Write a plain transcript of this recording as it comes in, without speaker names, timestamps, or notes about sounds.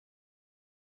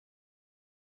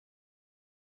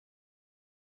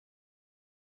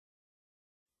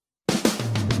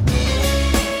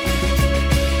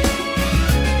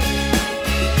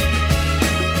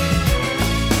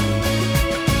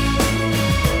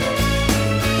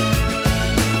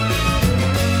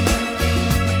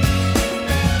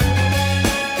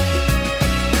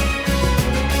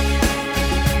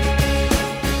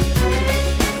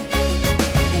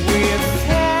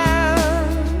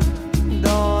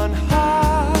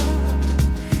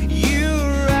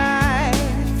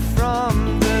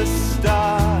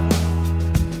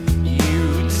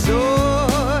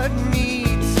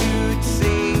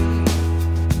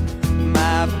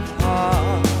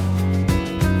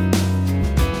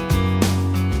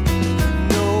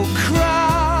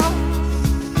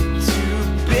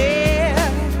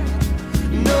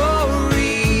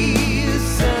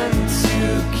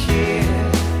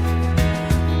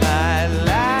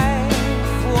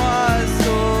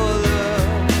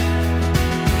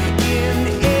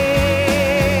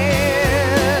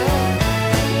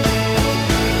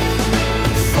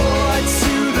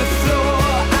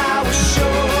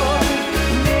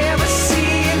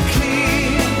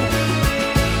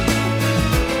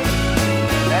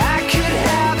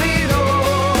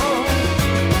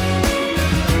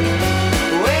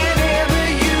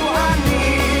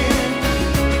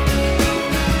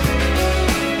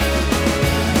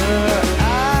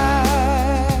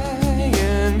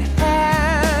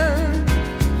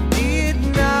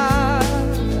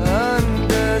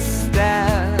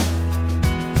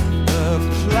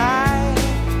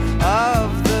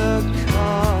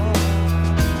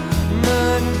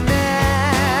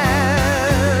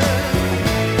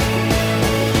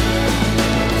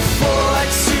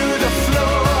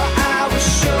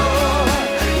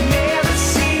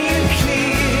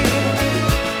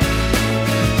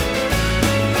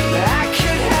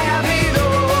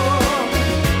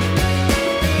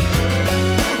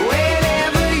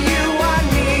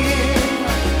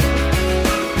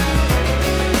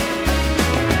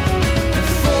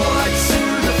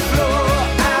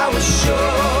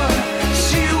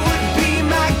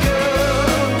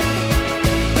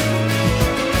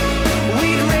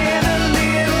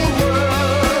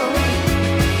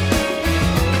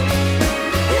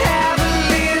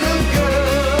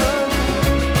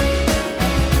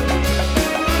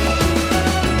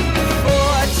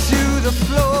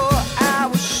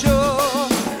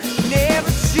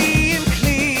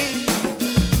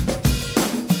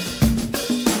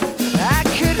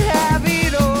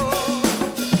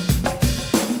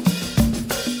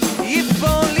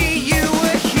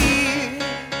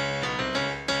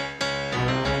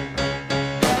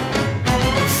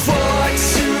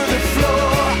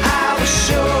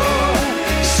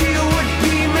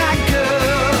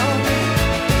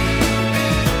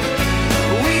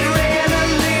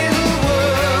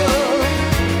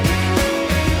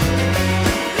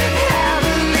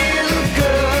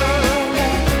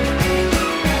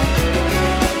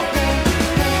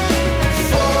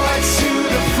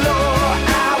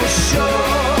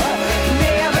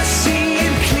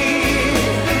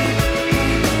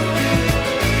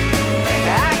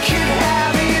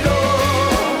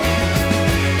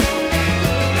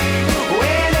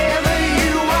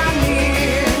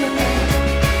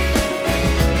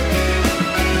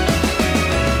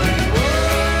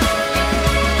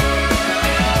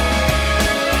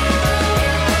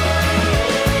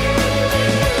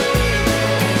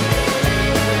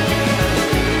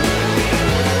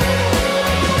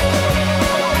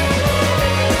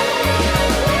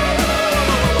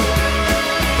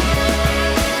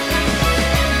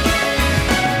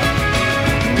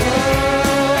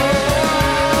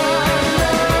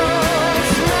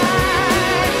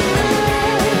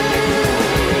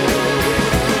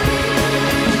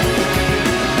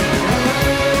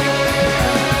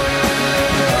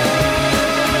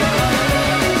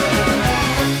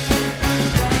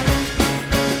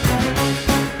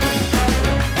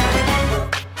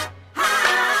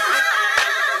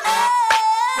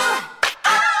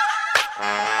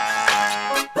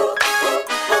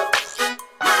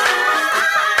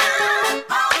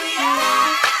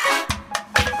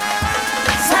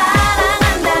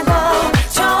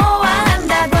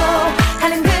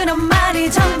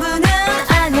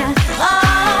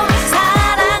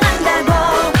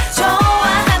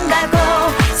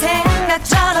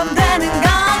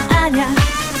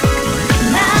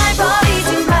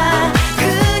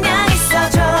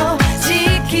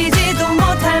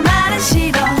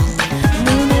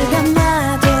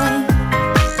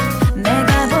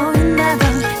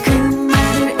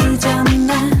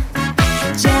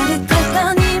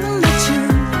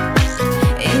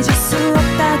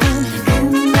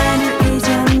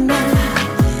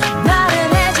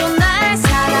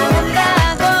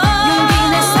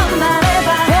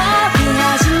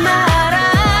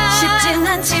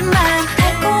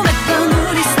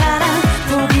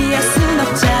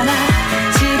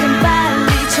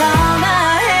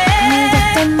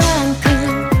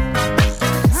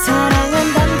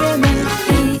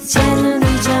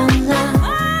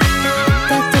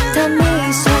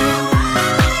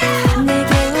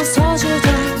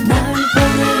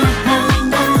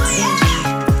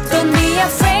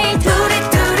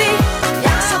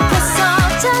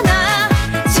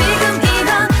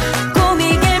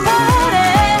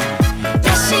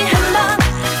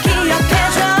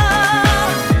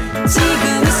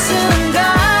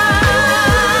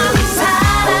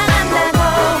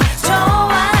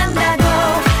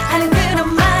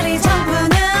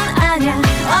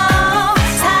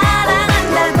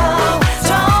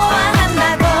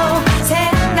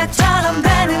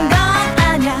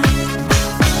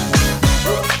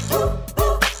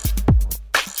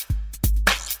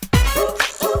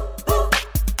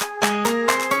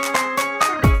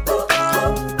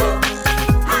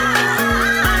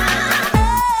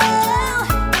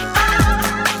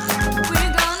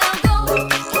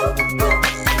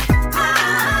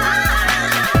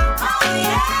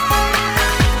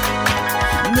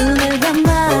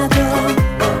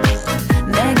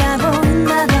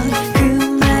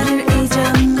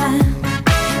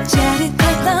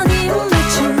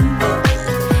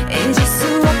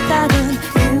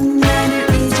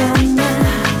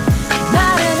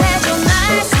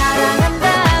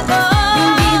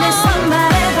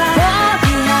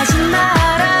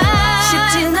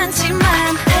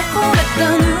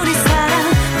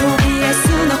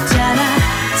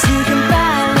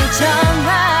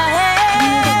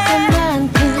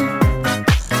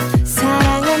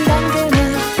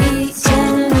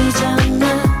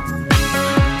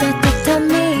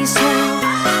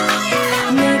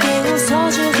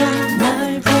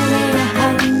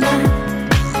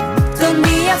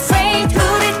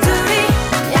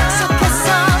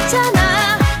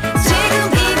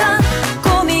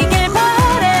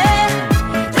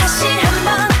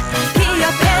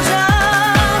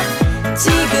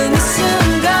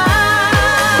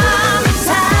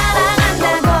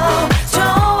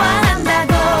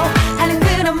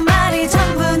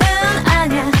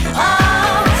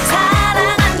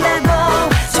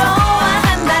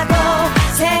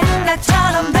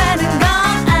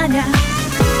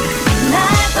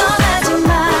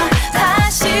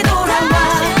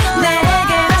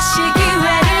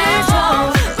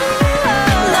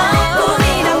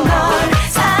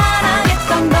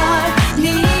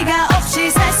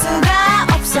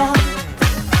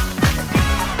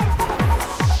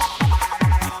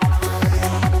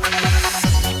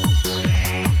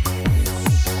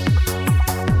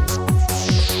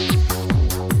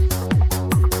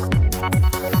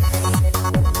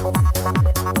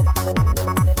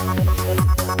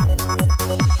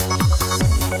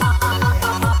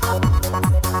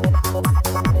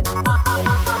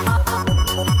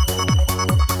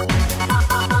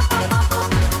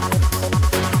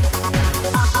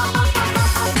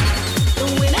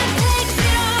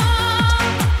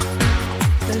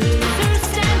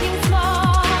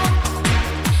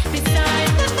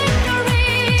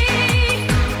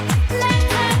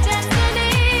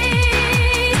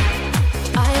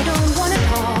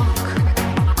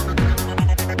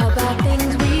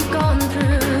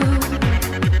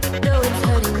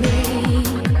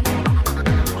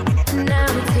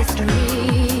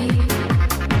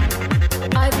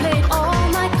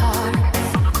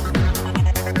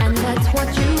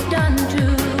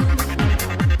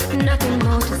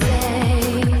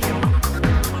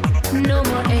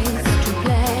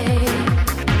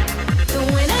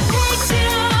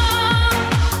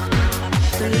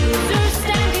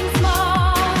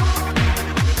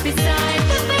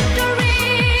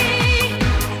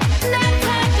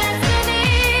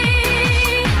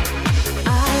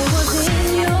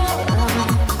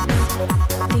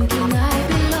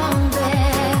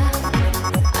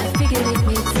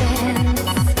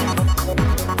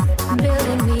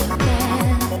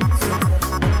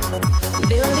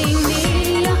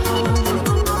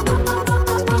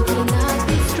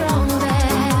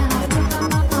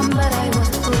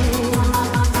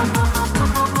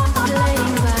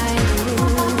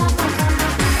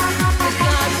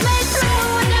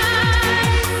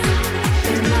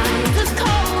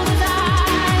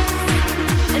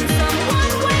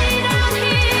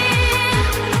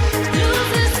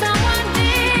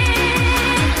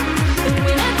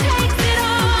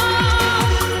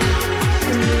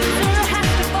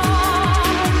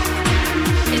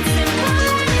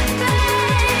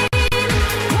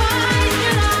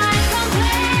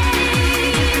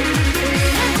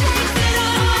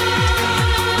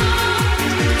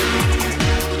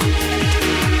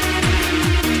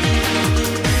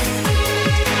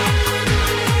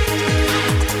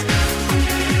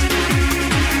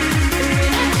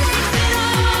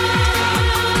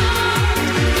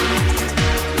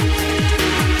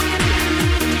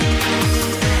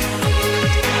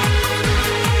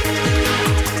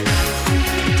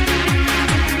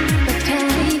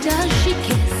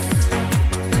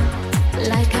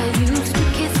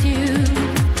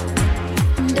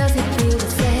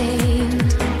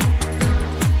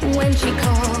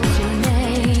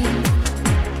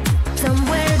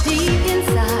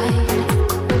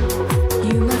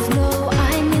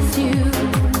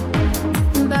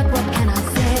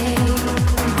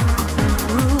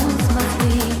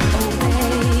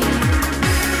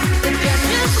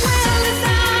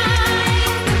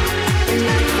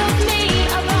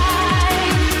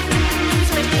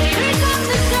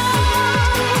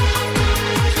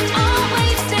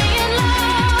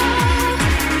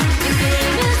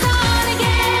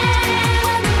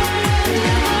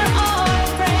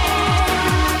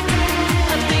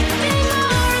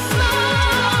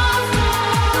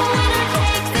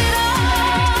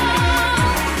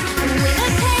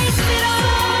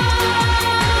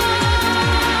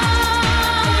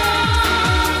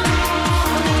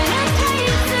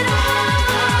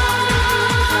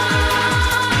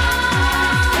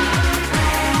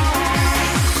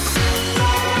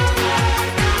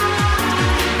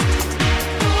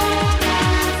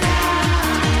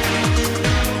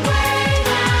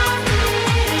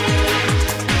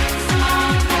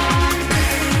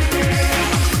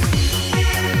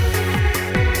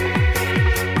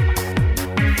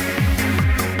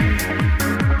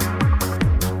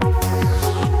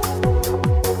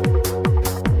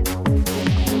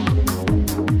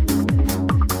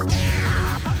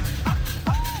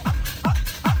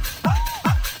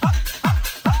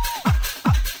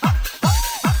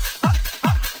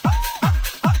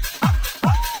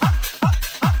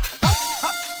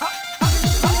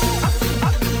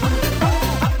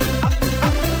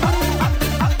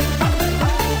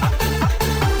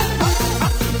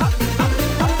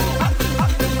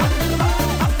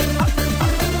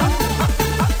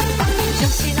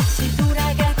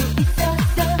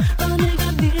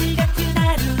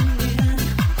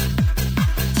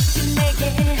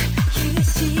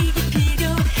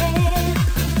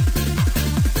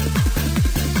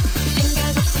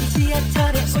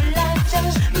지하철에 올라져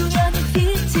우연히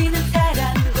비치는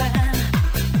사람과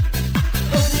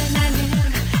오늘 나는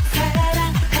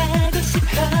사랑하고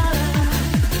싶어.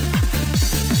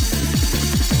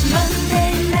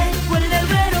 Monday night 원래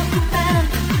외로운 밤,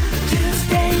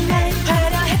 Tuesday night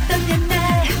화려했던 옛날,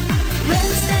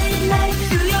 Wednesday night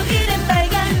수요일엔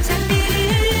빨간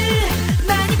장미를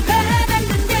많이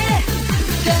받았는데,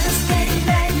 Thursday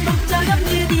night 목적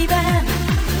없는 이 밤,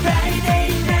 Friday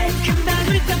night 금방 울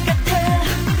것 같아,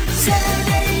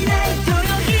 Saturday night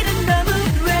토요일은 너무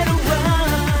외로워.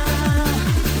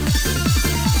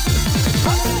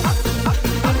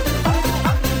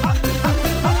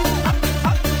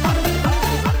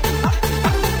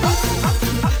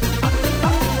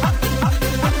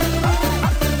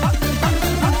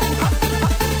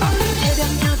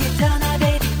 새벽녘에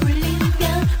전화벨이 울리면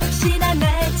혹시나 날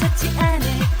찾지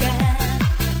않을까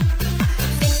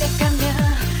생각하며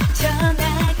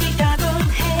전화기 하곤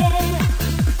해.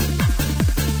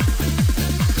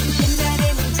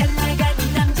 옛날에는 잘 나가는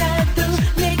남자도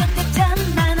내 곁에 참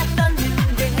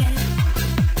많았었는데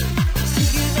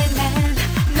지금의 난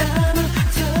너무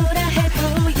초라해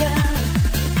보여.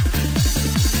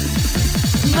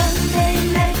 Monday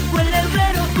night 원래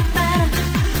외로운 밤,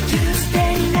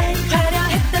 Tuesday night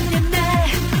화려했던 옛날,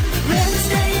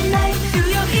 Wednesday night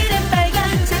수요일엔 빨간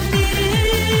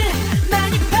장미를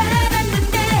많이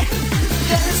받았는데,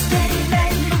 Thursday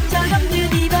night 목적 없는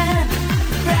이 밤,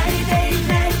 Friday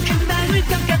night 금방 울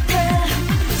것 같아,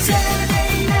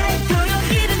 Saturday night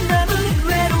토요일은 너무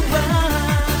외로워.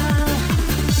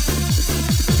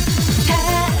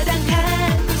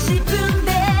 사랑하고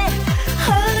싶은데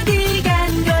어디 간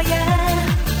거야.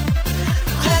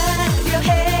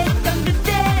 화려했던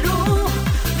그때로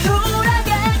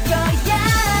돌아갈 거야.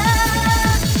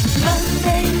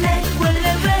 Monday night 원래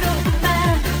외로운 밤,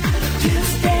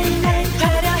 Tuesday night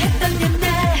화려했던 옛날,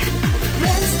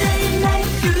 Wednesday night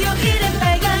수요일엔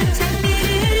빨간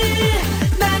장미를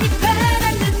많이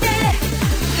받았는데,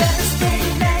 Thursday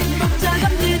night 목적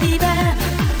없는 이 밤,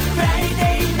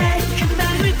 Friday night 금방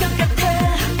울 것 같아,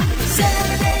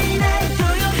 Saturday night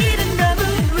토요일은 너무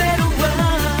외로워.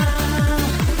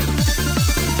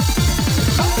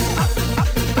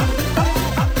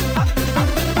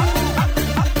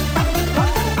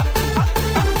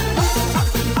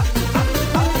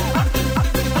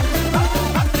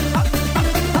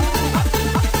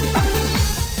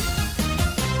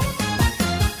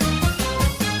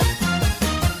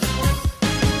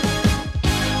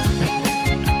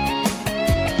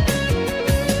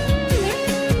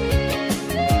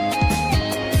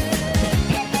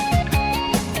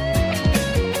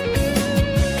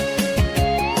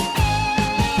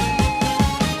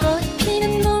 꽃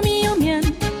피는 놈이 오면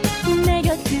내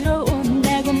곁으로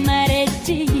온다고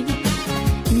말했지.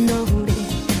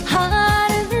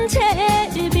 노래하는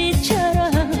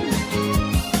제비처럼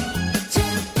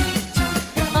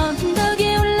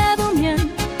언덕에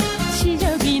올라보면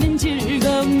시저귀는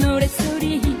즐거운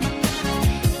노랫소리,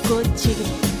 꽃이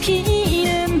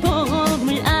피는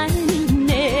봄을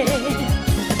알리네.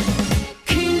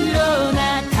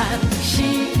 그러나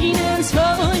당신은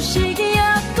소식이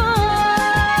없고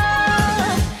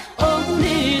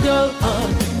오늘도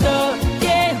어떻게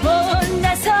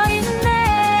혼자 서 있네.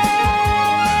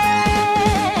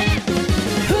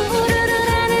 푸르른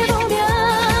하늘 보면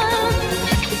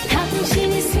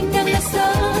당신이 생각났어.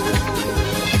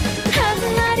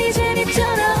 한 마리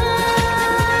제비처럼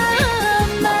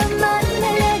맘만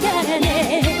날아가네.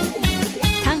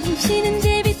 당신은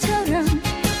제비처럼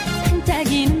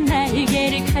반짝이는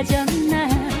날개를 가졌나.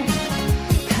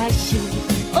 다시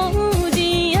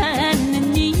오지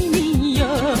않는 이유요.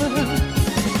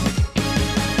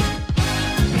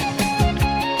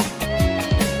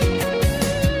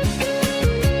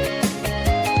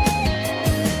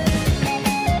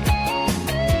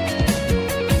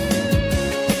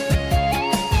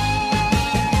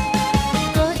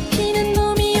 꽃 피는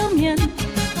놈이 오면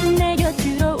내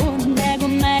곁으로 온다고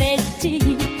말했지.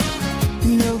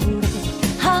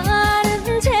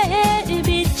 노래하는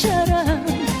제비처럼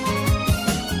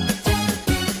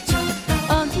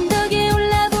언덕에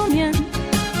올라보면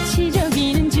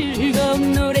시저귀는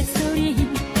즐거운 노랫소리,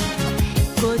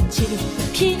 꽃이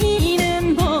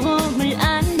피는 봄을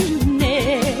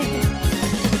알리네.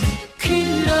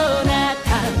 그러나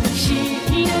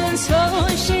당신은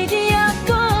소식이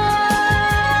없고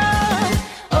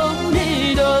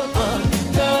오늘도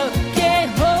어떻게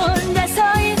혼자 서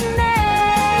있네.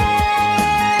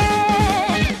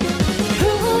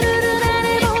 푸르른 하늘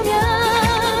보면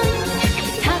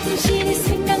당신이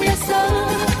생각났어.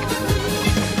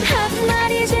 한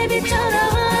마리 제비처럼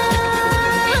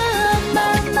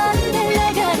맘만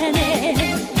날아가네.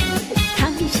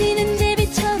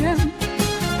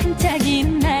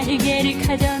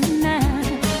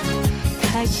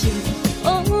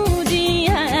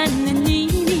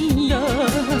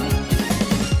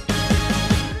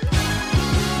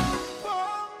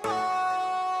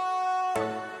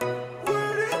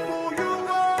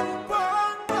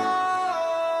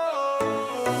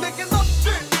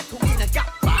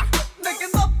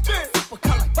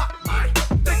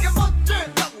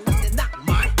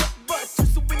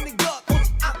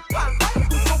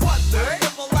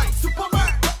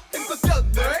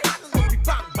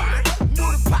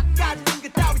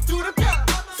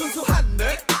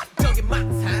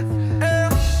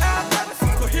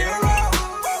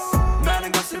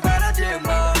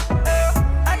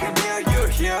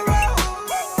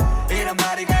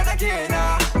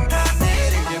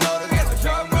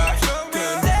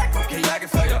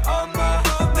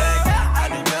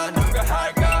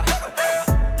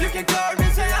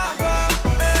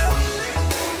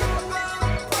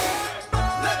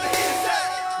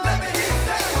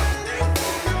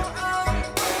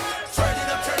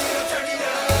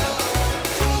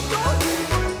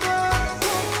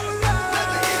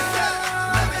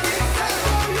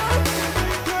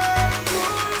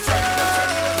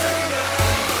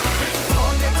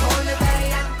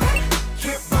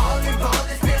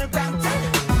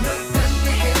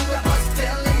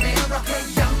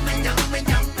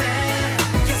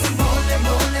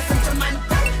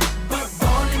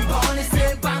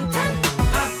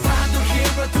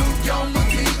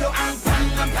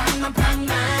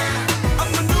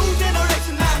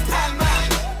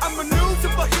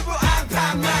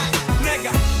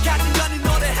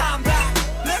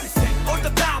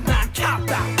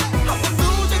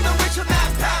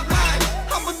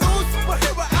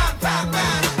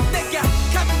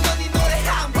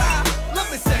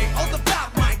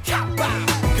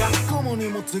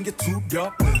 모든 게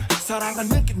두렵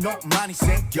사랑하는 게 너무 많이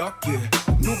생겨 yeah.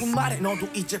 누구 말에 너도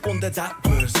이제 꼰대다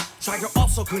돼 자격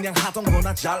없어 그냥 하던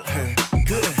거나 잘해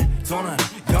그래 더는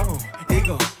영웅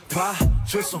이거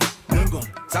봐줄 수 없는 건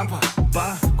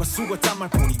짬밥과 수고했단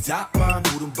말뿐이다만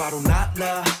부른 바로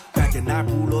날라 가게 날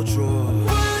불러줘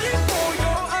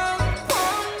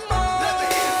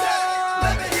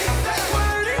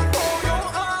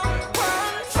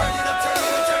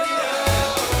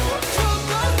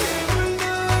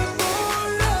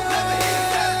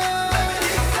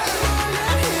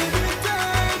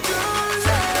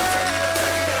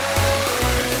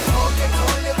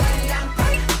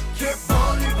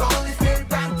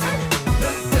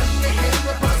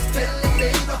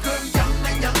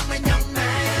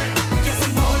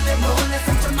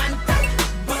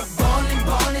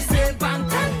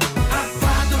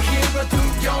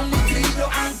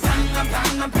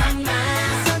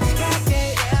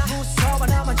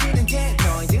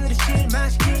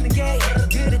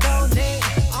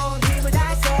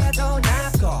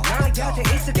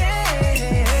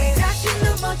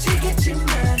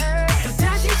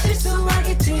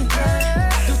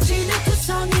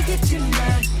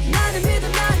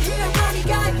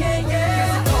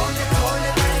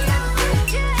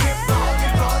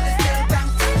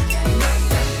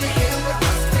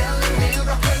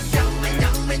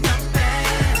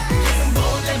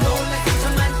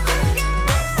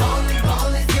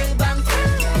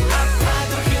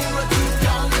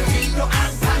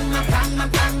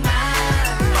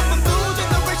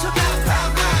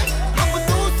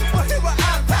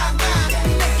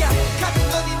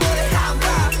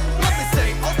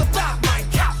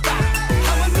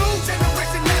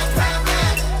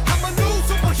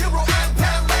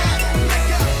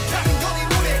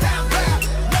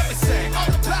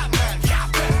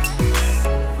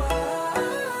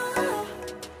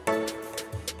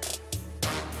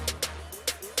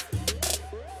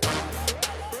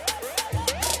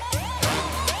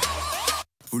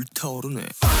불타오르네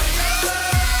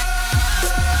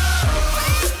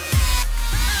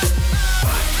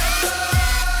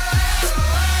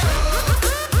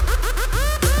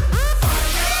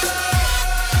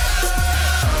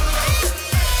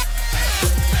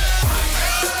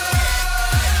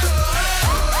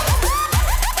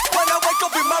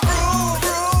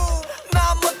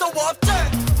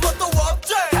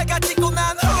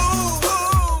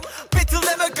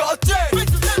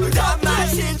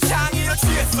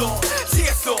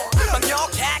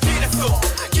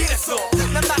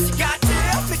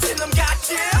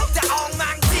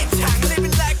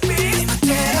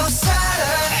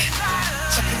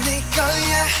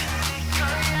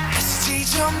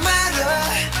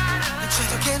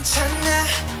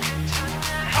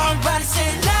Everybody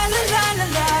say la la la la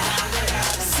la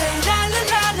say la la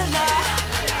la la la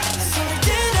소리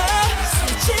들어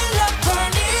소리 질러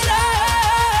burn it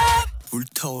up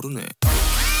불타오르네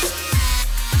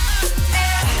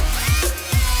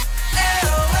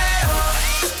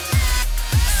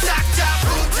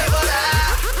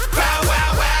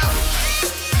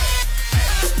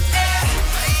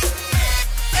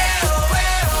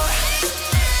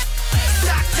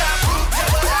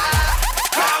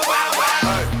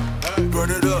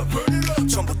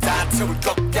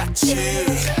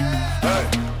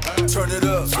Turn it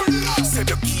up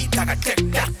새벽이 다갈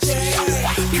때까지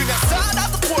그냥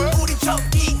살아도 볼 우린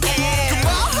저기에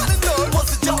그만하는 널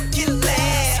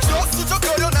원수적일래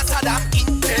수저거려 난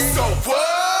사람인데 So what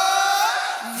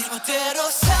네 멋대로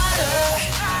살아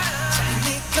잘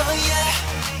네 거야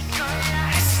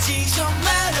애쓰지 좀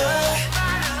말아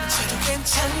저도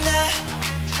괜찮아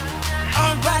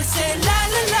Everybody say la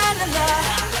la la la la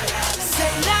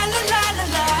say la la la la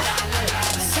la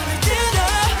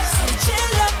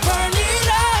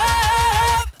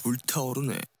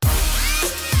불타오르네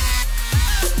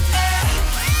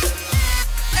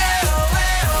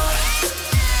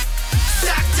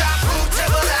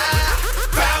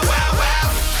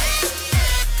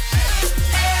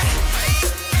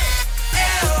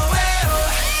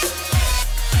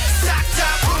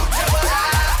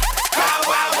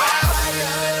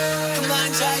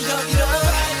그만 자 여기로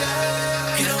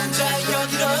그런 자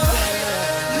여기로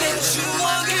내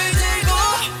추억을 들고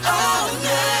all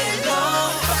night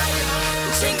long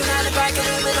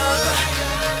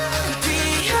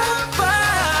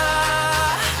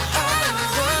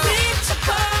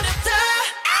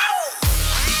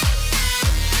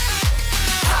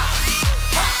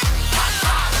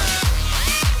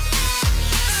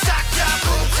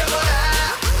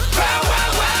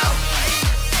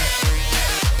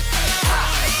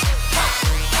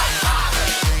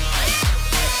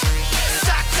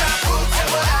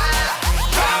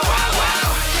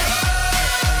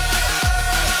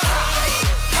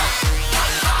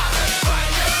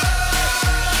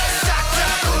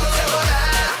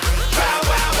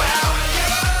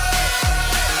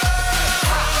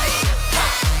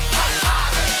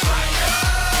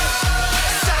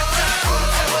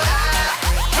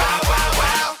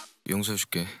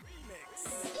해줄게.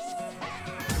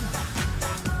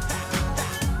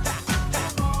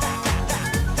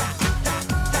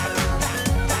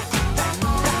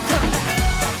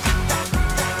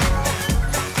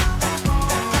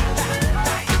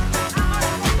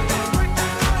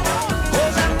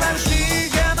 고장난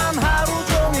시계만 하루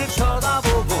종일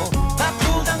쳐다보고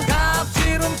바쁘장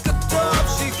갑질은 끝도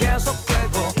없이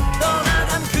계속되고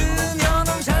떠나간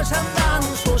그녀는 잘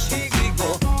산다는 소식이고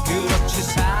그렇지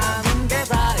사는 게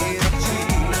다 이렇지.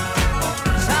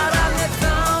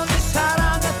 사랑했더니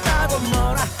사랑했다고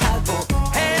뭐라 하고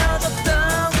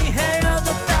헤어졌더니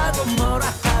헤어졌다고 뭐라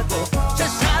하고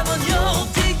세상은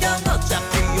요지경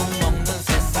어차피 욕먹는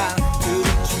세상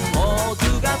그렇지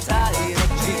모두가 다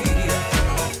이렇지.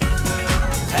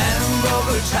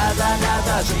 행복을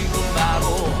찾아가자 지금 바로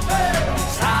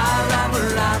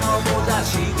사랑을 나눠보자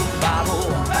지금 바로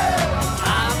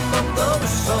한 번 더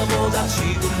웃어보자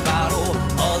지금 바로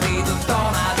어디든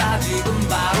떠나자 지금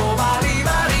바로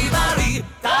바리바리바리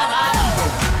따라라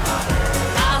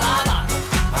따라라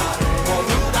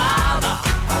모두 따라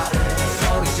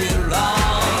소리 질러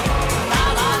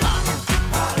따라라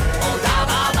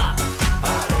따라라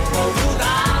모두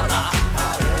따라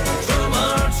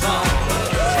춤을 춰.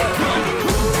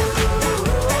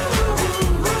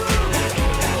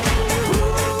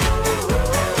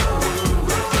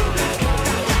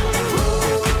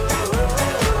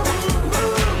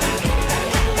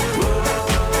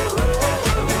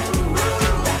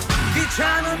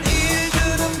 귀찮은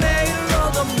일들은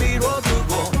내일로 좀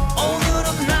미뤄두고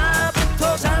오늘은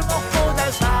나부터 잘 먹고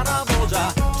잘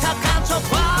살아보자. 착한 척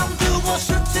관두고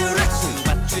스트레스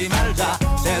받지 말자.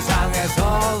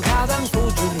 세상에서 가장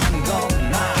소중한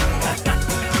건 나.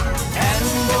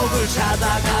 행복을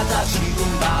찾아가자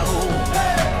지금 바로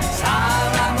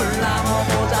사랑을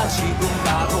나눠보자 지금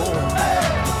바로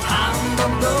한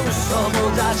번 더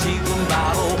웃어보자 지금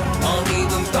바로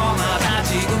어디든 떠나자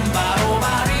지금 바로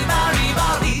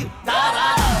바리바리바리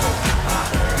따라라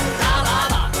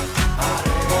따라라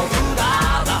모두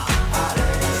따라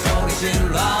소리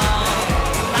질러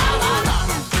따라라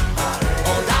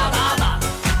따라라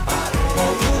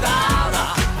모두 따라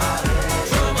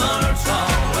춤을 춰.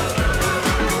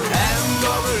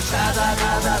 행복을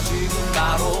찾아가자 지금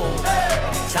바로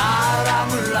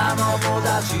사랑을 나눠보자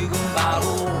지금 바로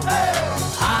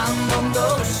한 번 더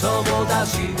웃어보자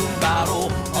지금 바로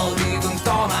어디든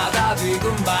떠나자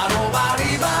지금 바로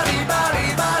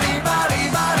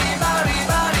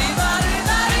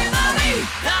바리바리바리바리바리바리바리바리바리바리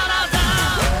따라다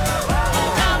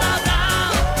따라다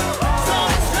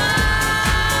소리쳐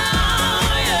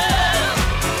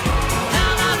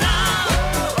따라다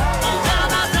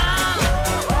따라다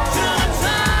춤춰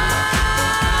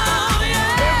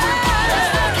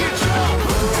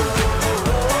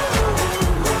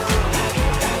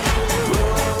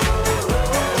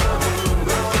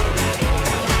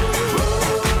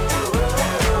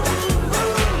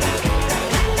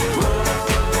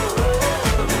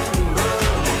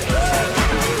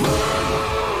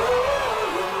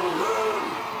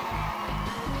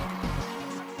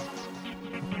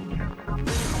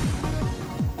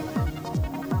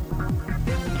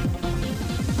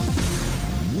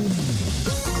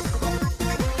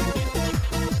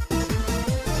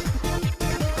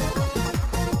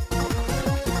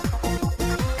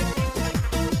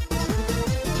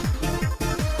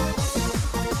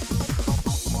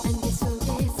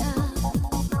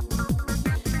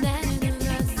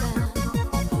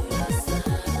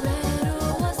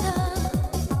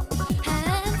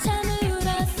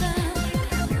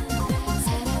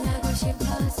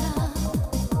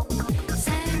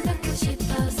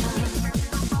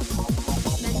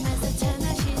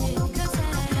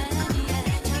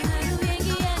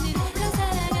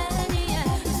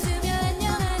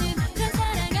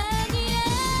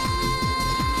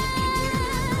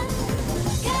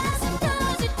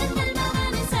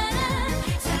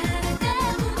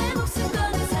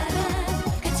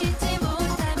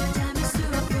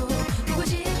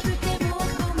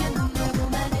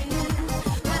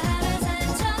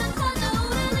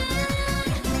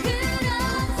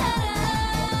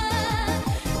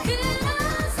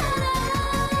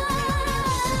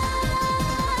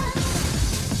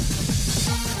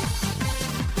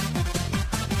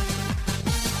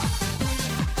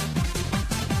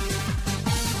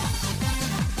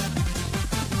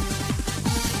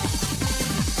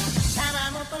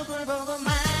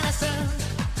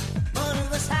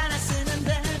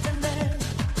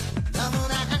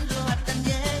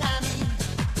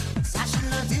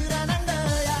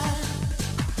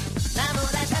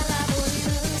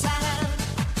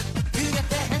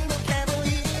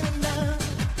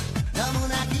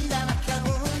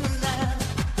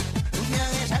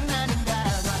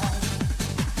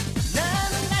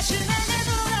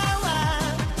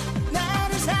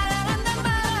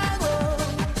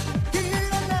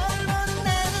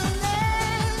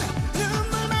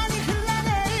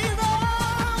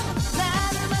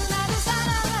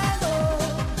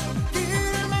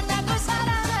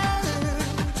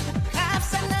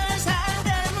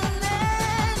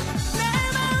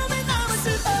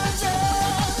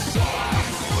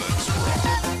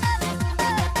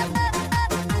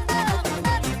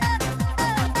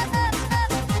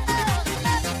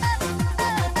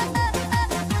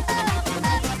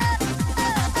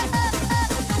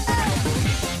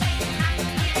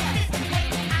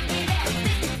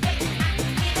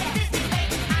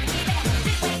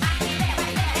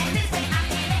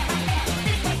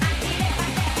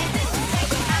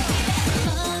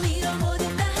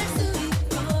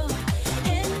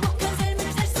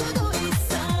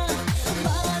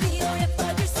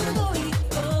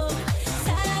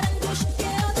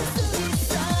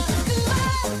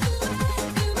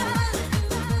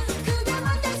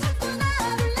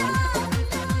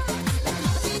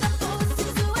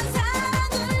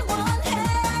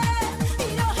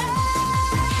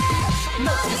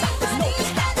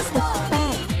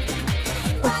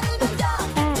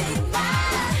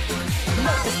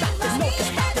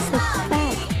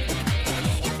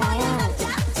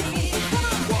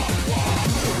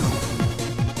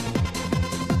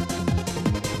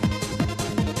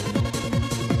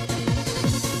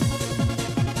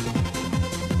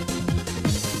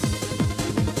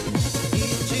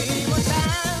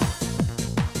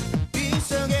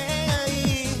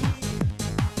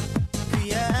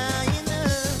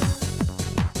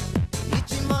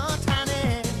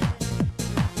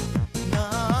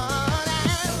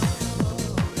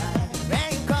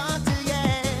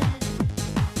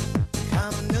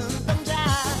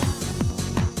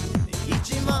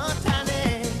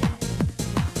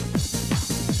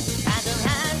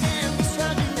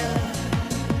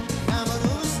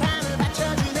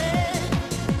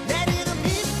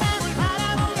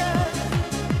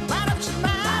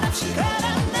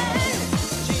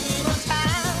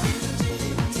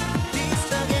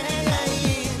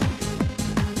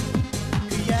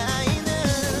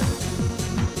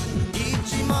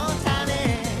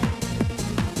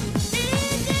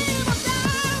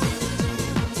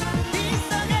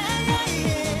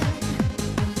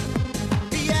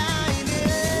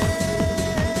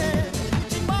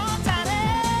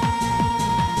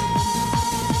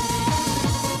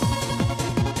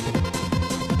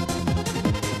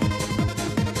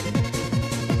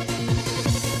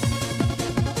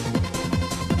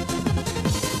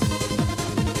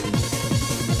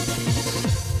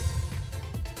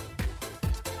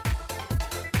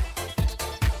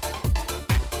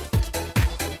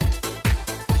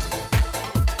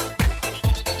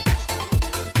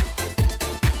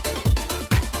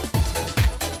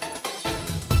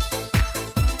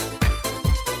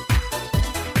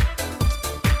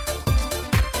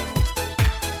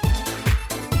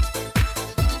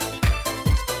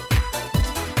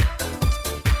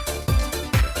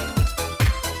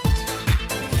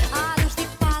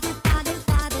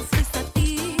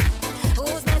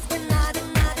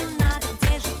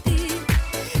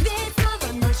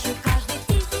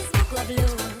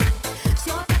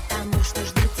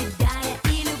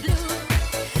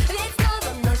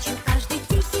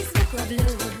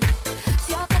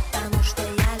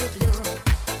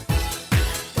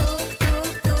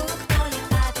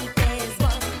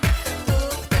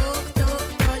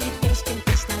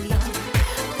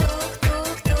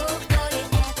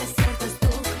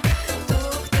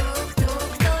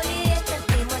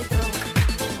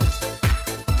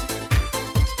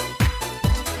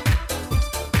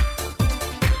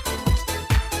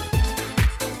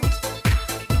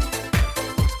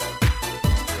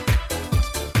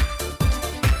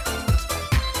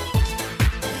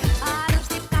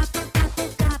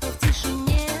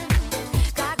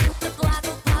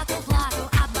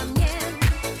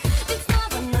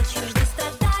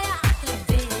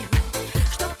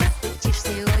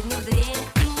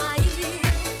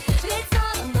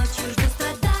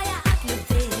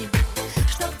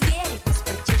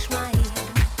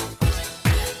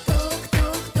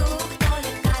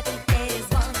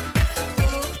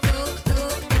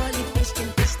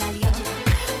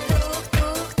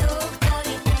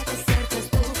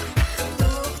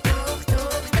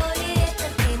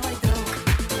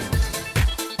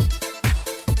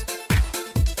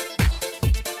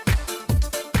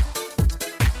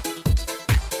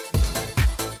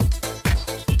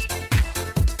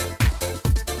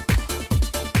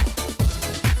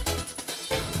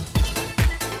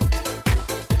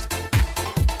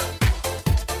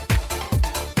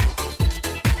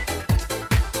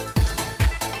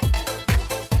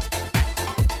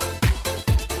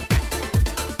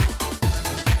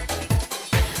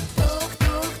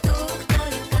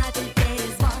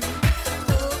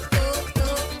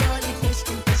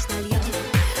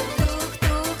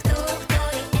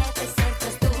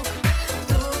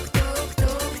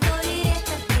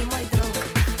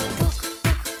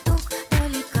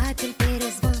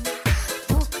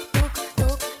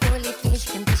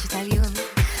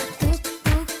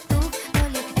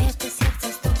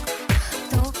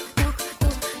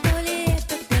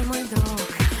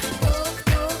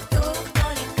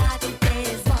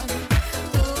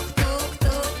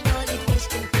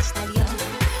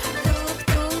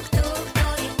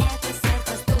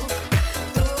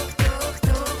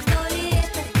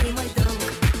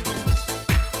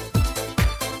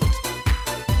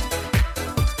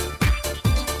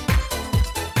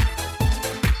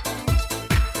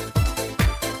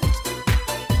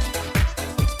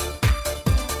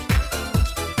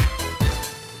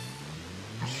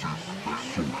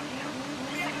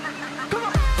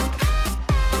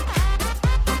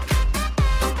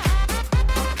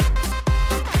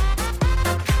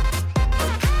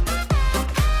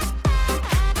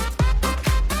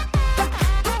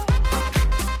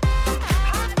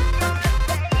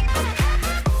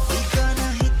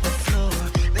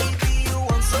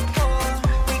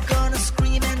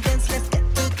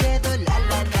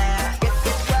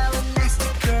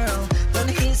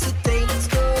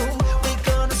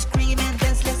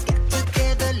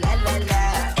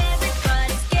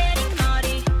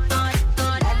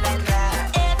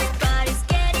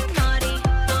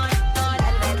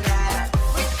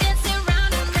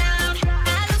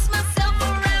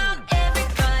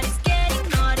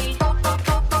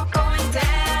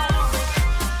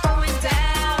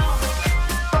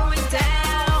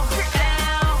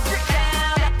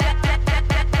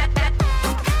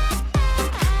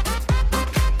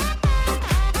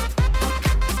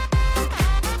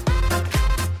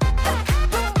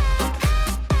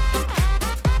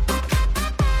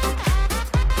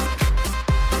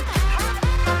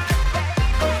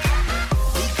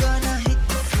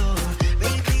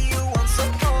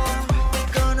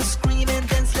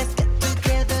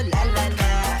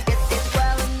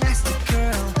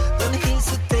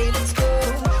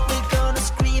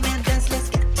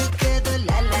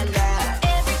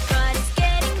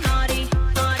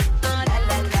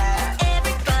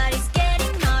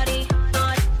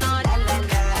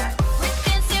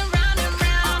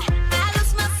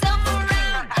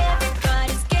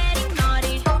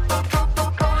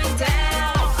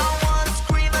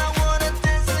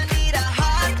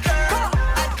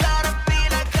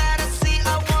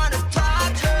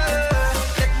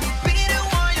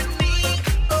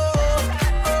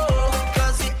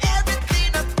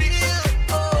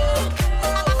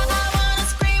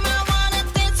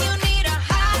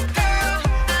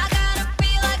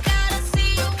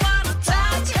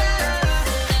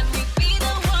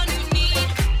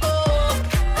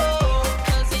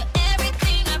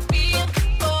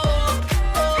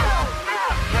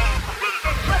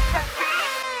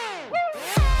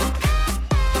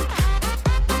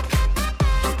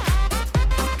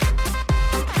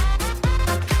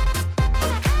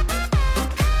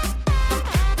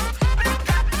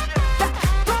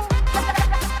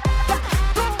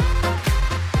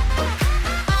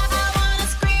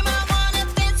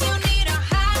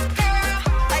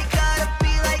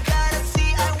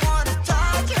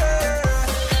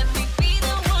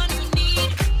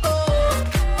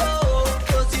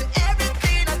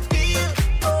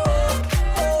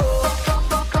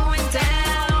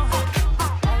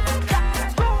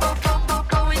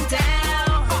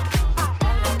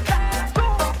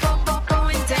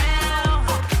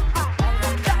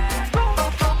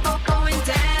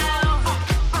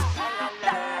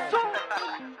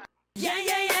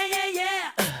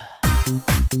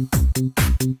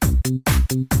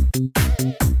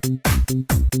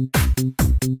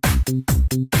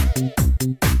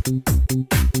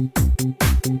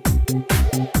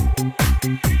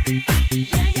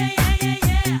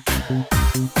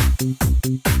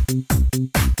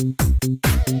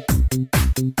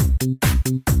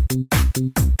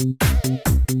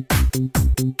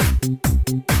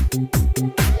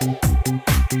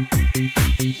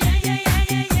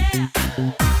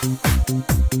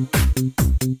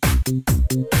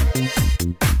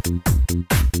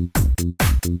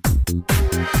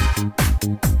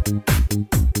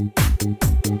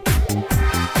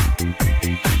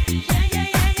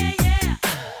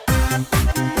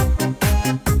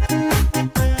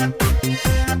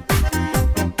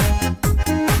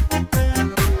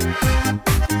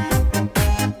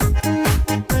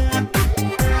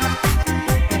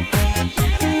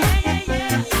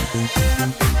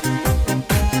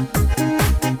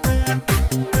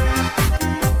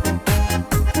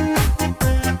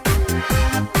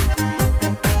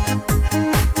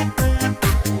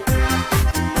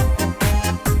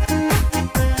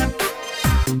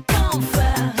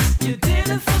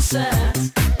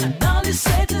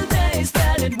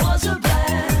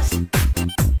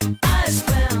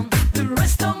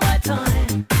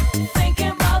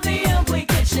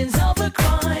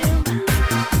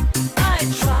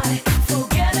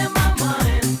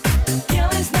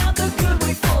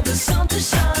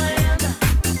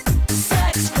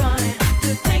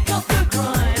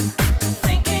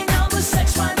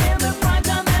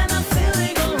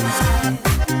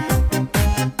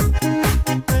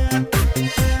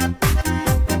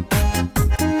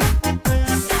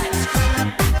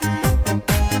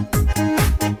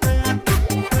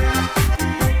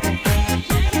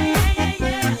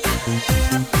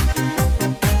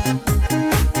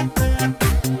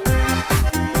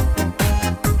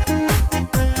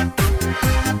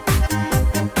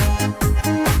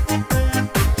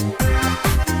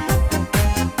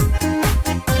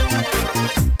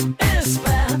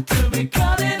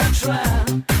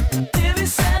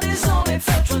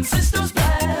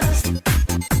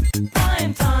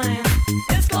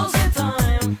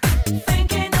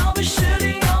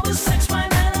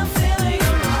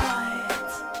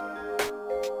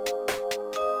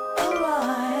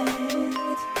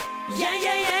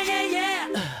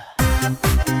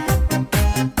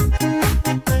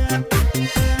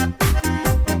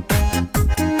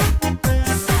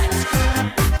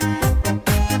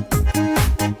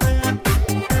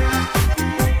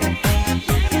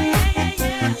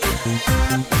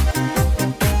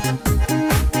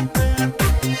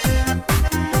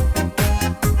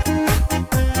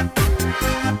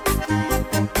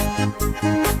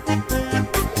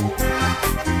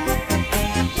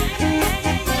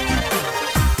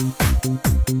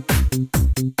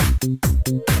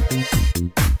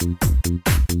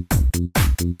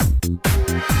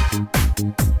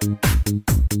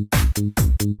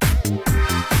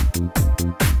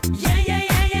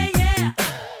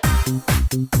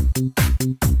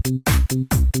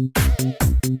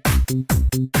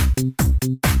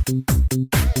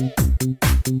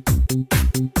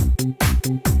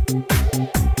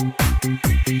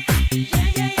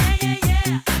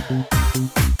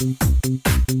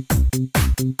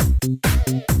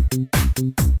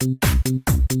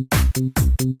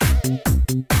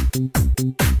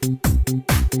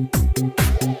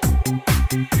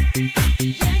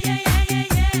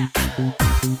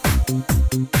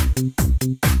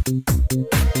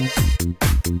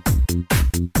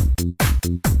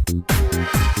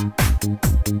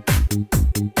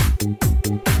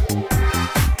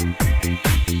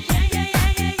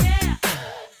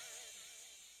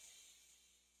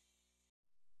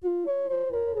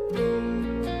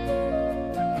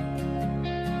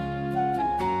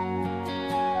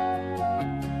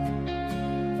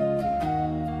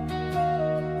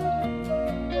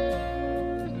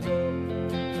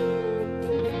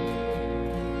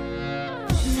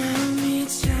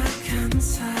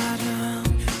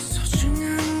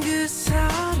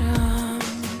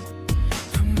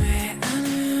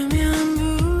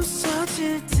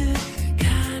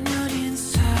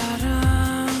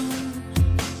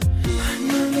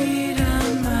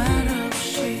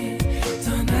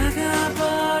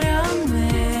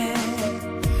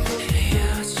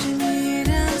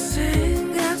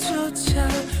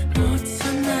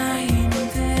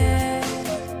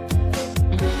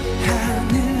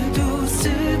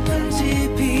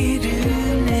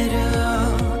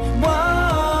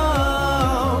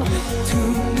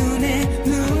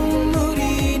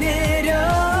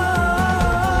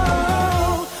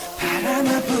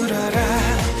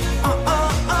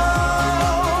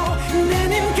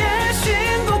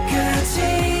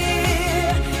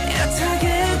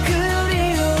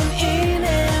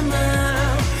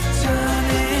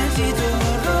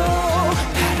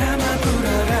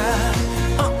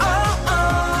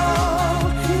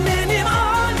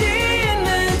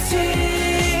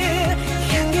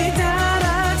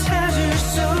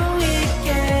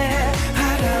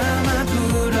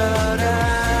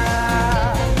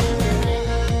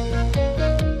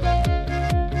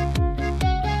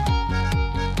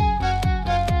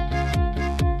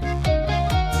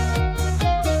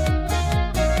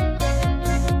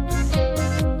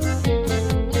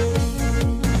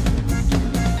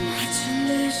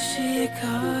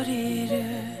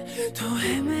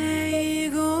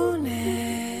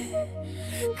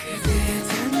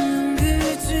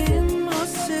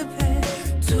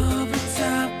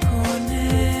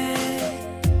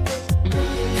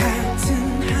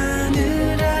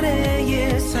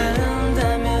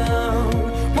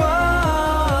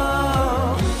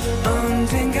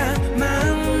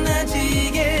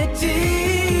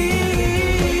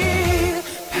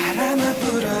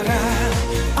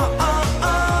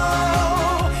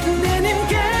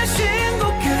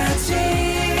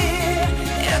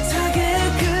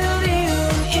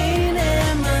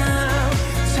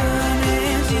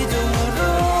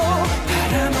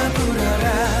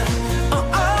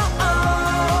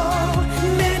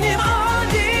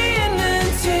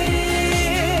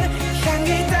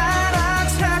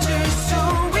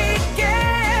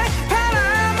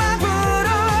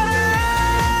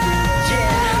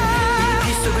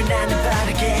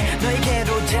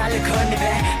call me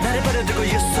back 나를 버려두고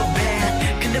you so bad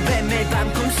근데 왜 매일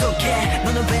밤 꿈속에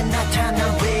너는 왜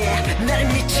나타나 왜 나를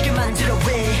미치게 만들어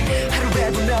왜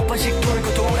하루에도 몇 번씩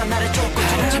돌고 돌아 나를 쫓고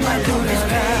하지만 lose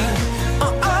pain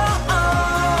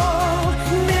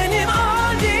내님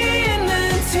어디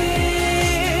있는지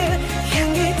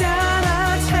향기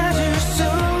따라 찾을 수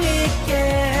있게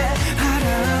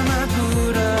바람아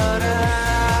불어라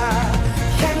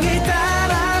향기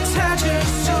따라 찾을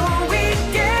수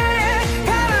있게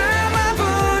바람아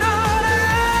불어라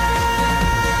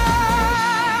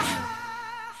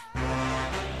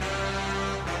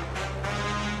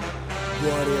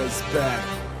Warrior is back.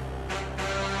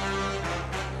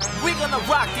 We gonna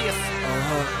rock this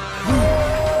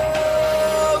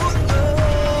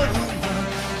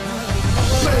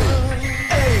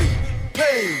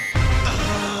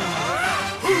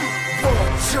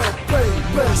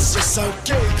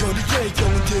세상계 거리의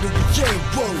영웅들을 위해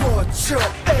What's up,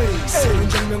 ayy 새로운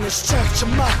혁명의 시작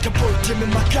좀 막아볼 테면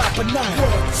막아봐 날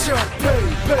What's up,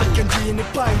 baby 악한 DNA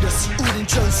바이러스 우린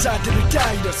전사들을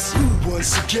다이러스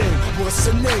Once again, what's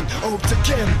the name of the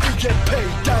game We get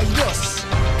paid, 다이러스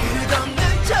끝없는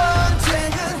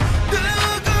전쟁은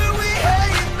누굴 위해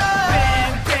있나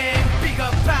Bang bang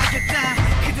비겁하겠다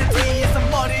그대 뒤에서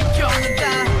머리를 껴는다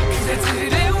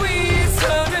그대들의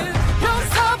위선은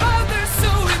용서받을 수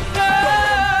있나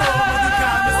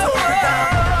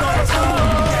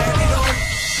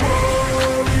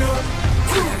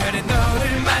지나가는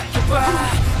너를 맡겨봐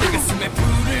내 가슴에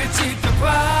불을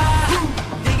지펴봐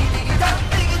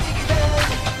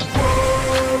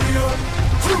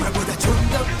정말보다 좀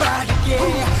더 빠르게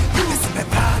내 가슴에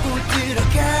파고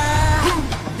들어가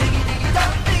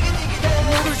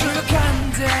목을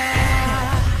조력한다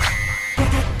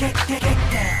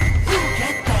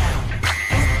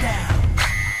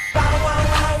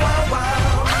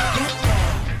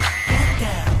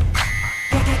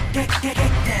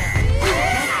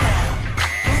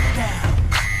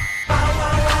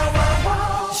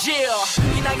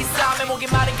이나기 싸움에 목이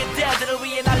마른 그대들을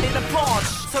위해 날리는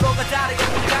펀치 서로가 다르게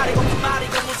눈이 가리고 그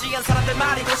말이고 무지한 사람들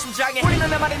말이고 심장에 우리는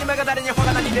내 말이 니가 다르니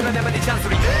화가 나니 내면 내 말이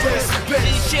잔소리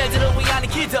진실들을 위한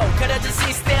기도 가려진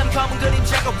시스템 검은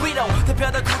그림자가 위로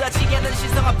대표도 구라지게는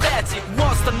신성한 배지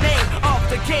What's the name of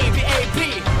the game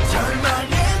BAP 절망의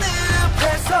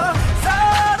늪에서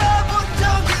살아본 적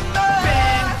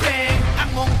있나 뱅뱅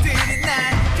악몽들이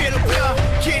날 괴롭혀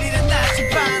길이는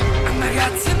나지만 악마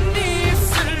같은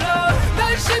입술로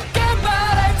날 쉽게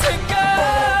말할 텐가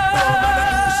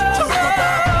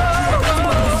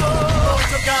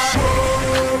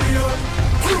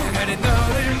지나가는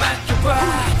너를 맡겨봐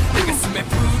내 가슴에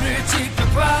불을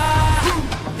지펴봐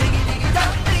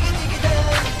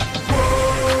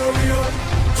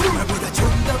정말보다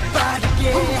좀 더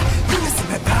빠르게 내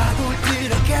가슴에 파고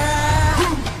들어가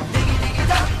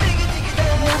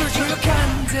목을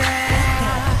조력한다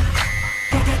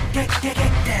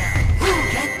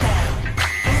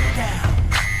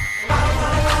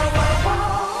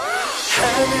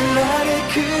하늘나라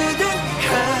그댄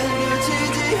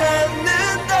가려지지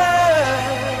않는다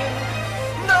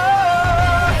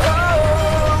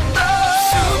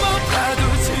숨어 파도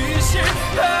지실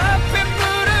앞에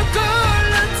무릎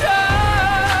꿇는다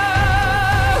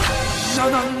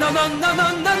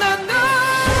너너너너너너너너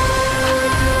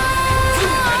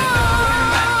지나가는 너를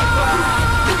맡겨봐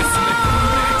내 가슴에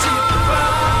불을 지펴봐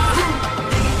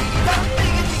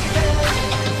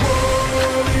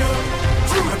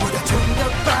정말보다 좀 더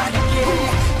빠르게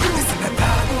내 가슴에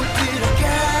파고 들어가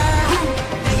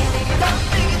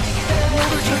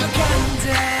목을 조력한다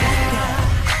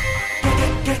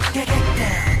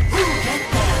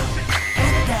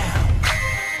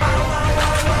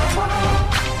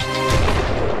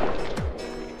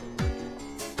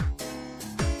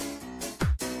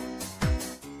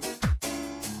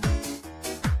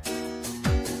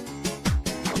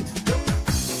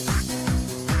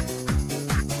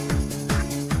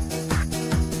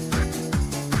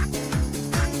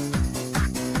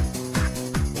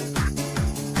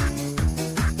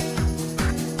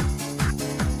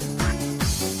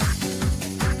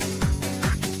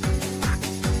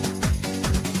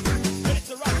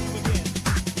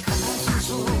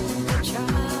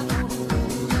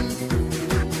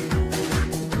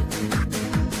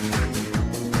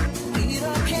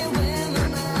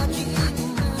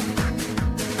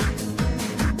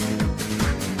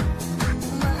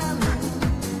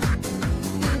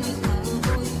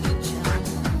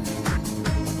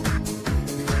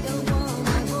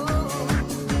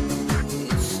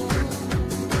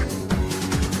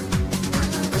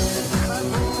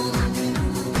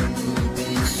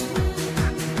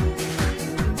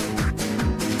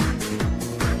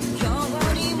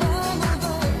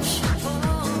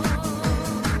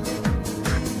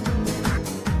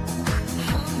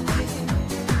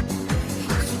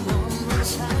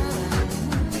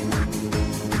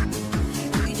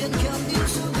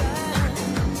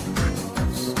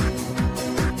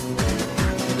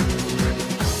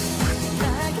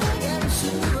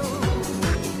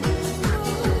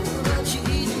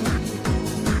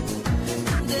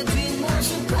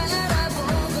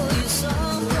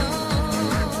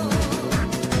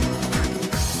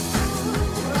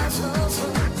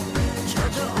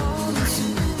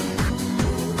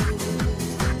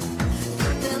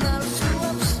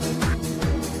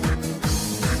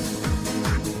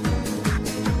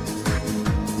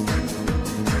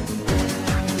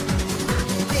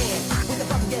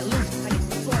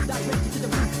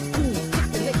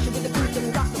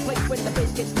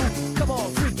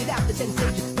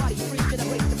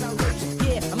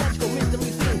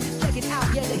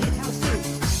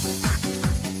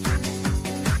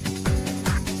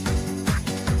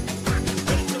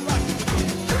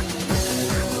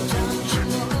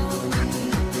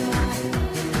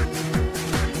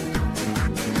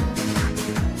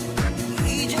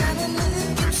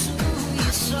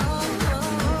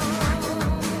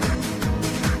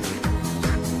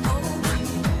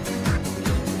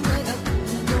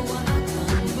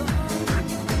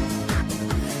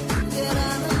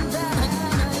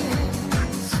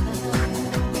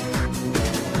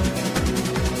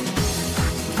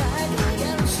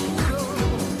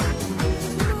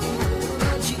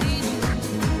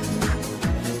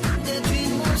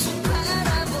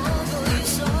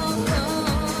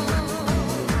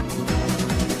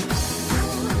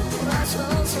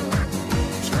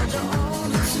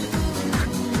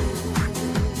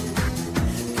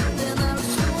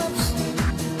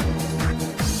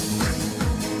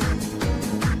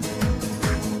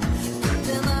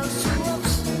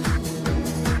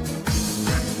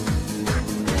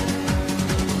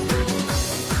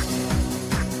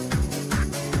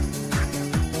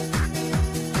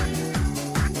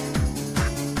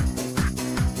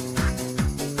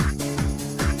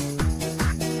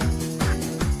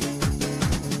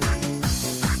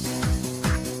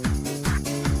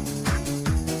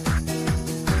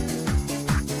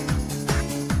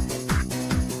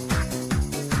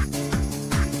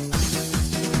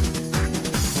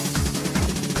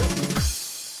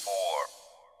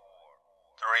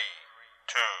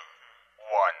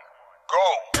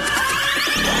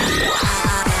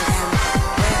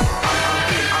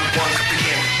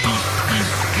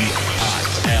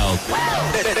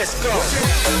Let's go.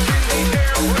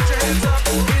 Put your hands up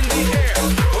in the air.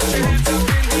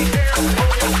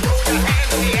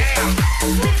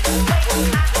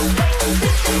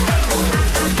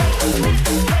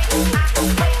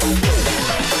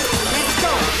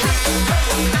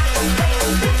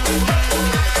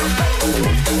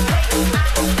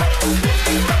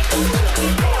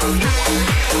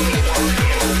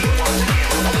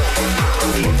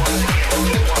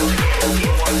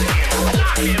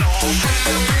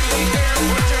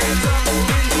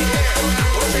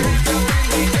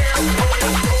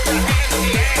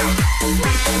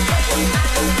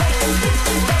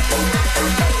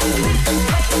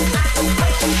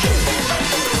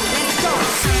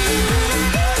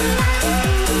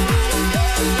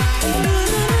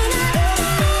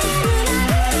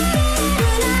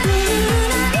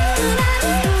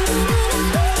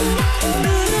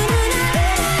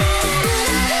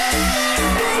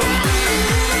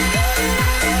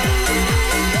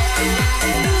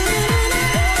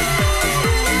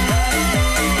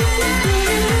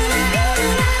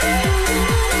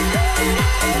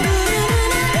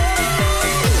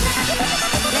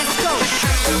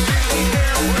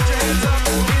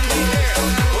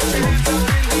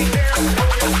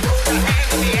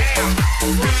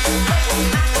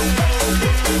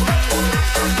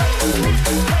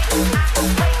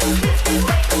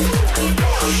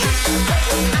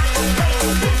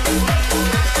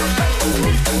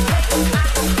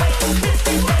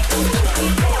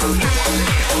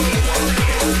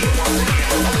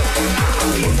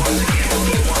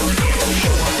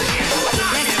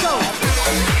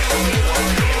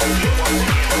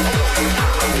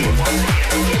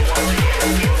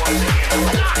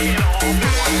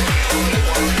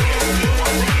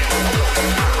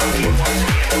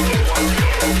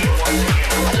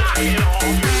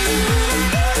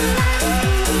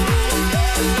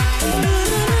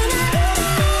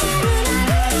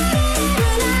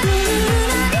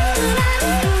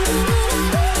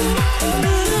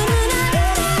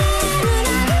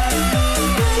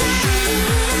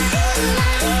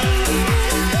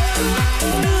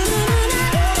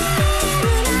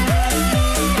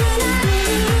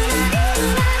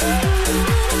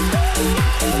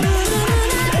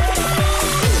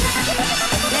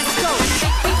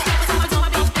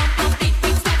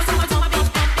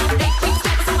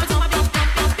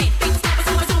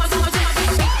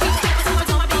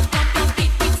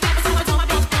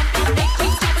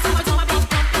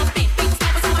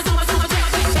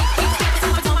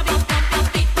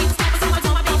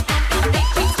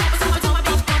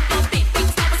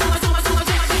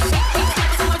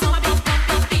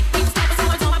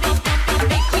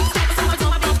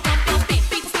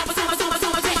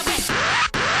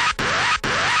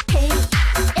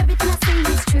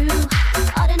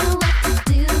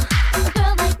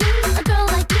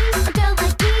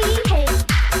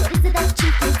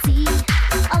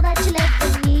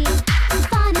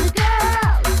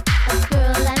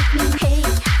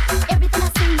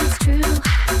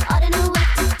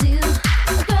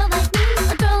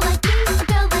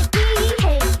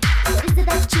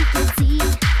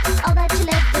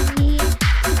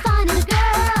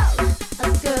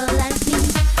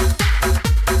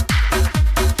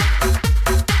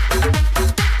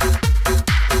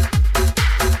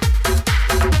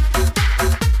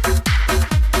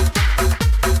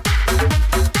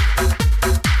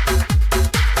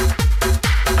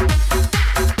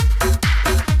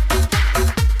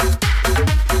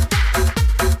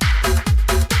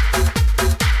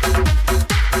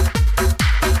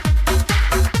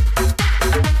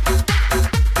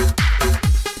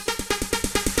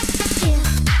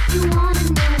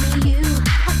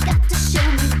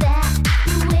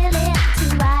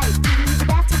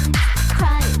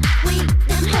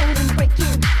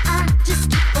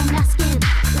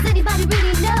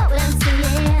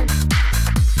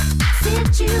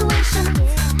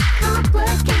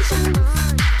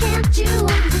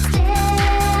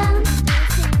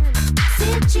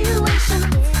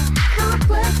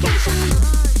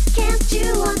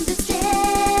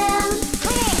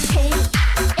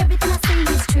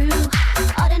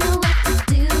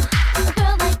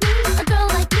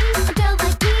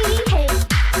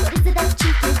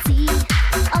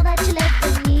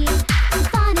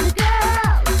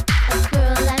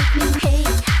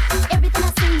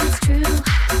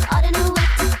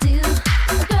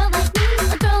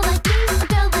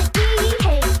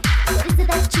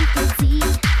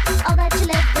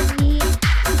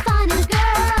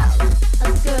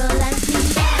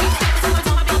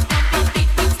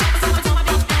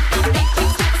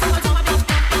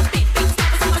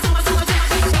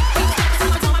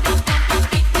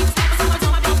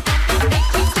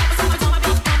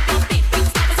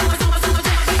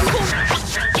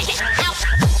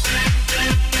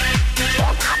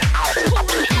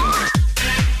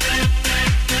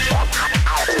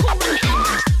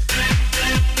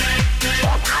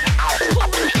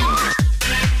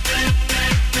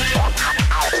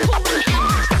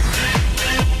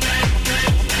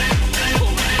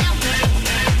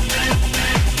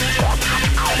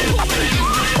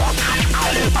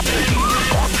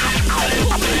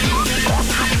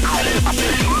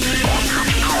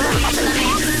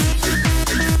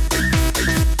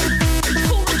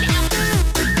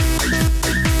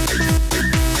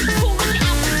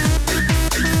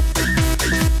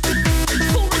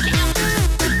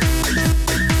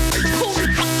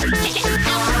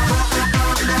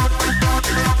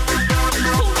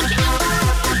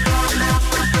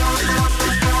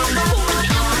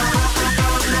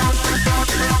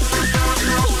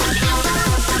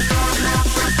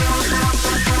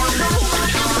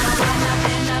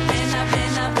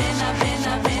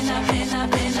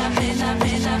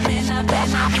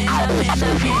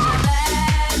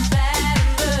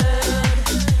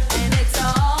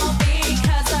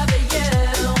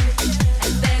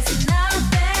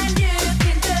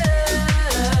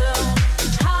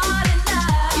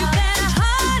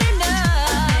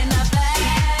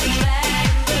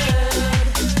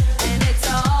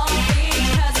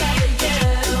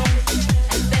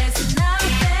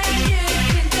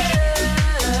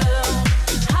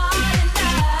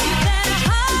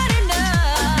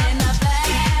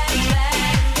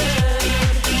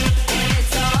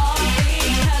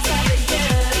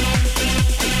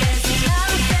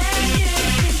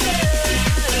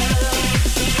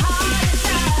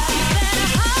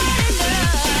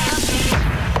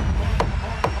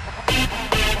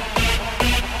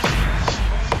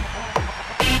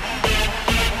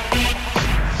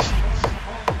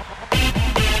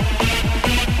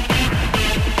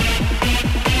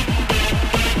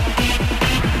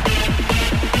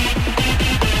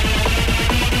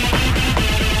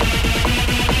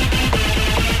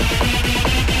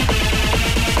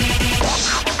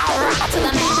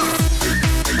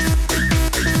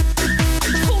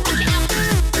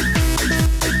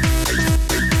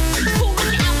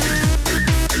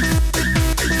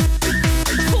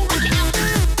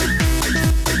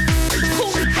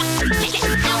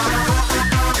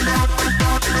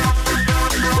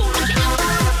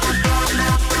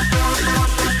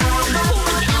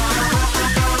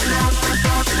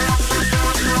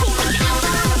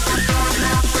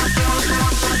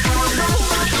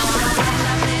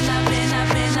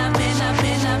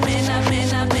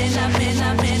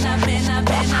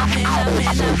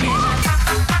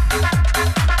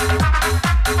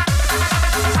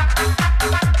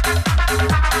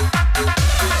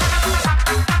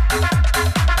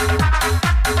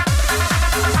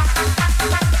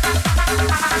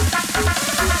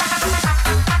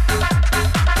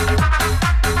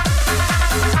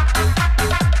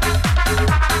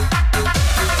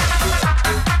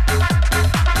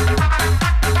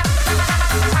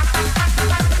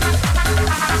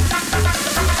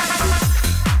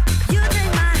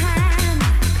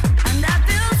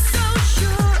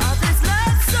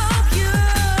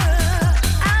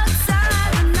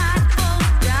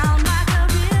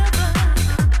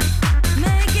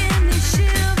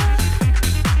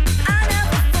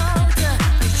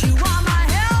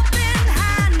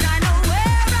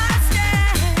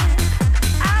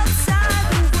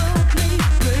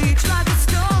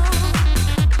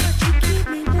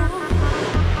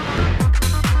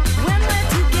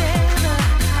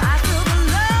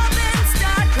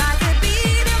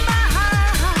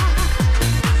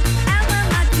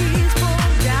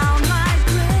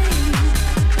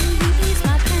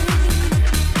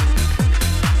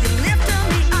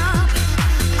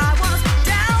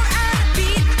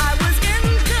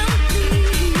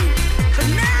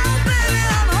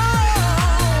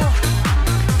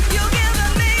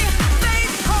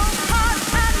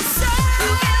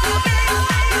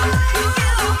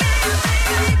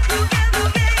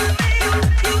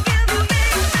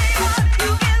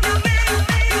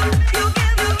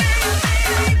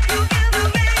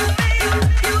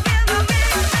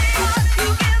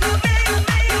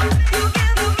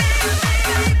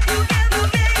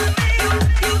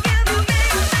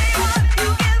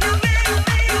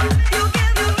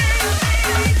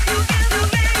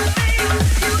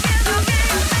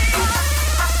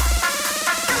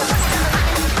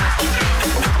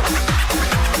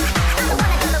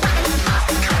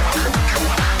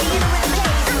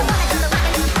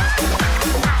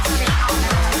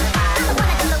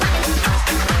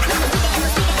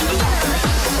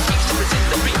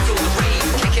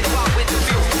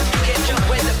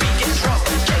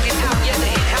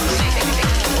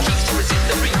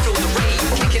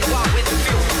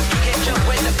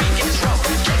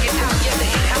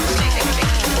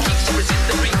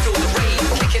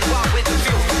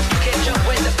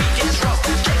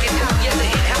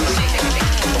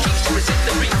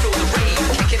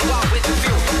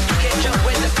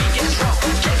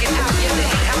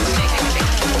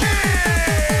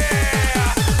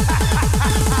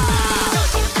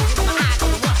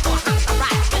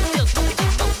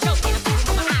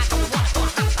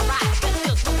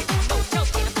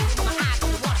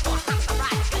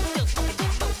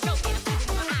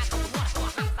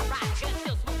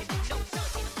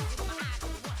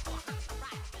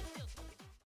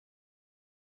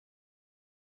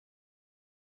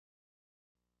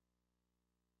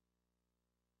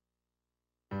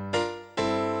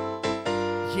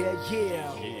 Yeah,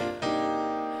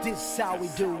 yeah. This is how we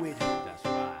do it.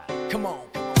 Come on.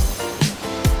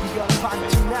 We gonna party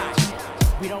tonight.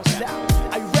 We don't stop.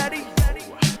 Are you ready?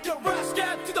 Yo, let's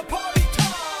get to the party time.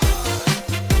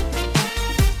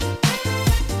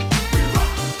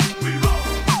 We roll.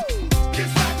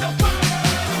 It's like the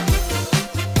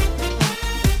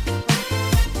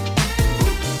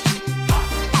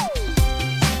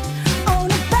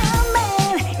오늘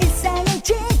밤엔 일상에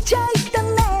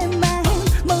지쳐있던 내 마음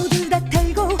모두 다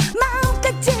털고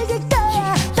마음껏 즐길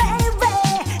거야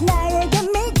baby 나에게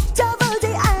미쳐보지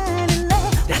않을래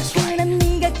그런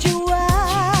네가 좋아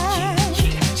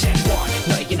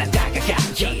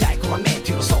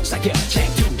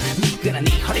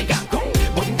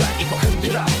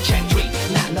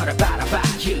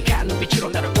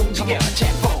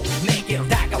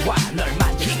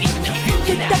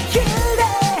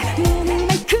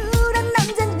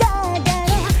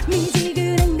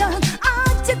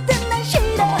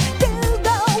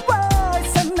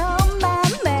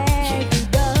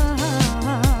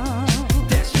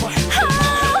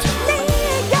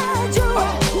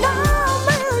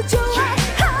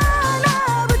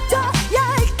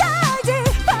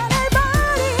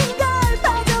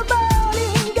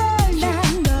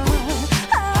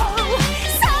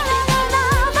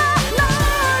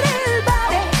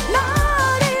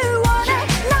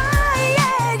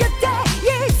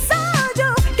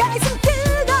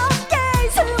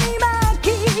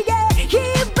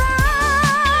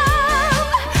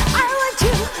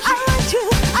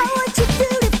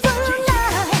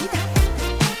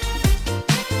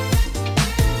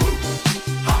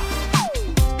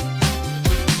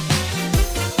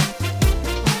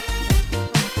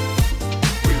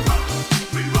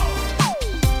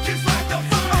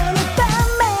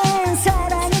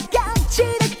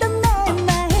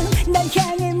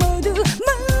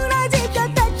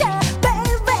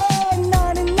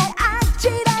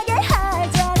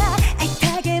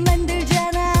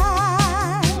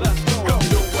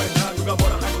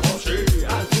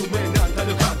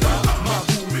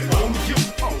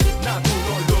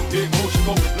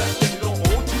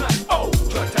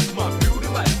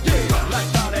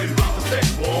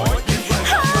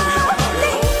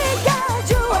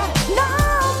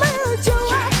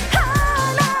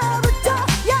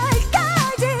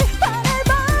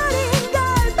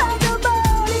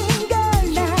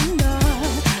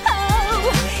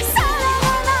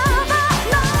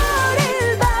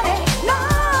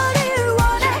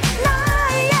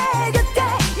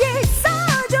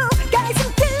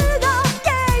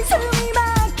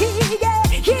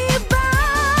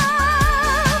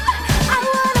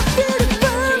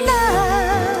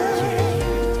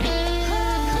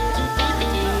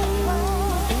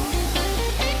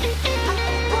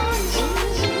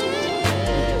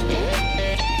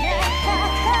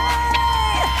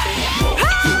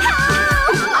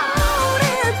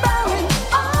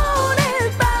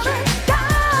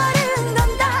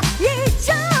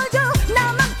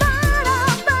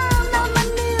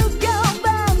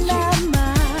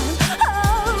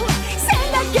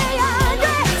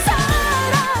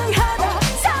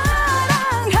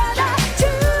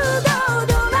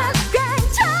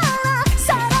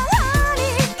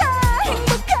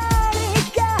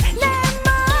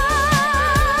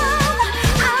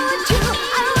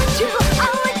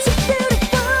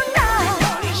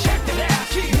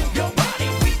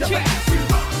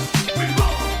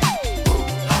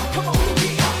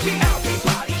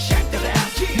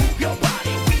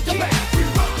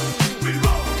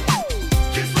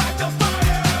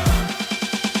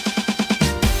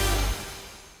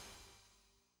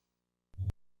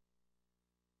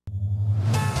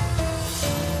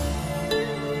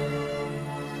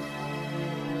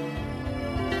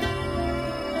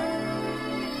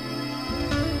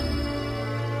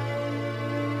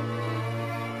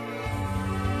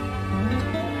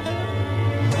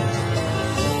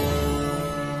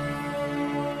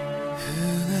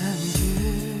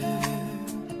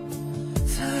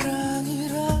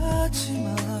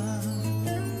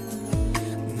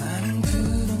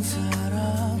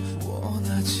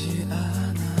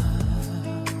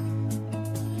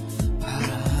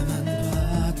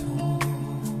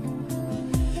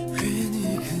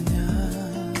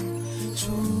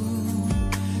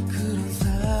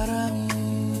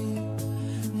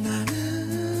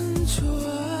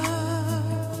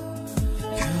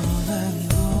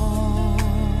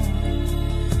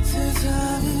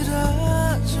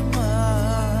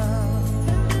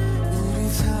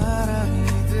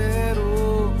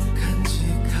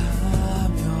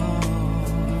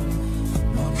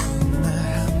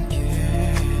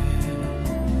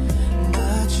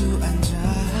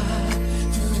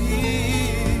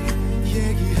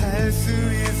수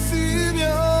있어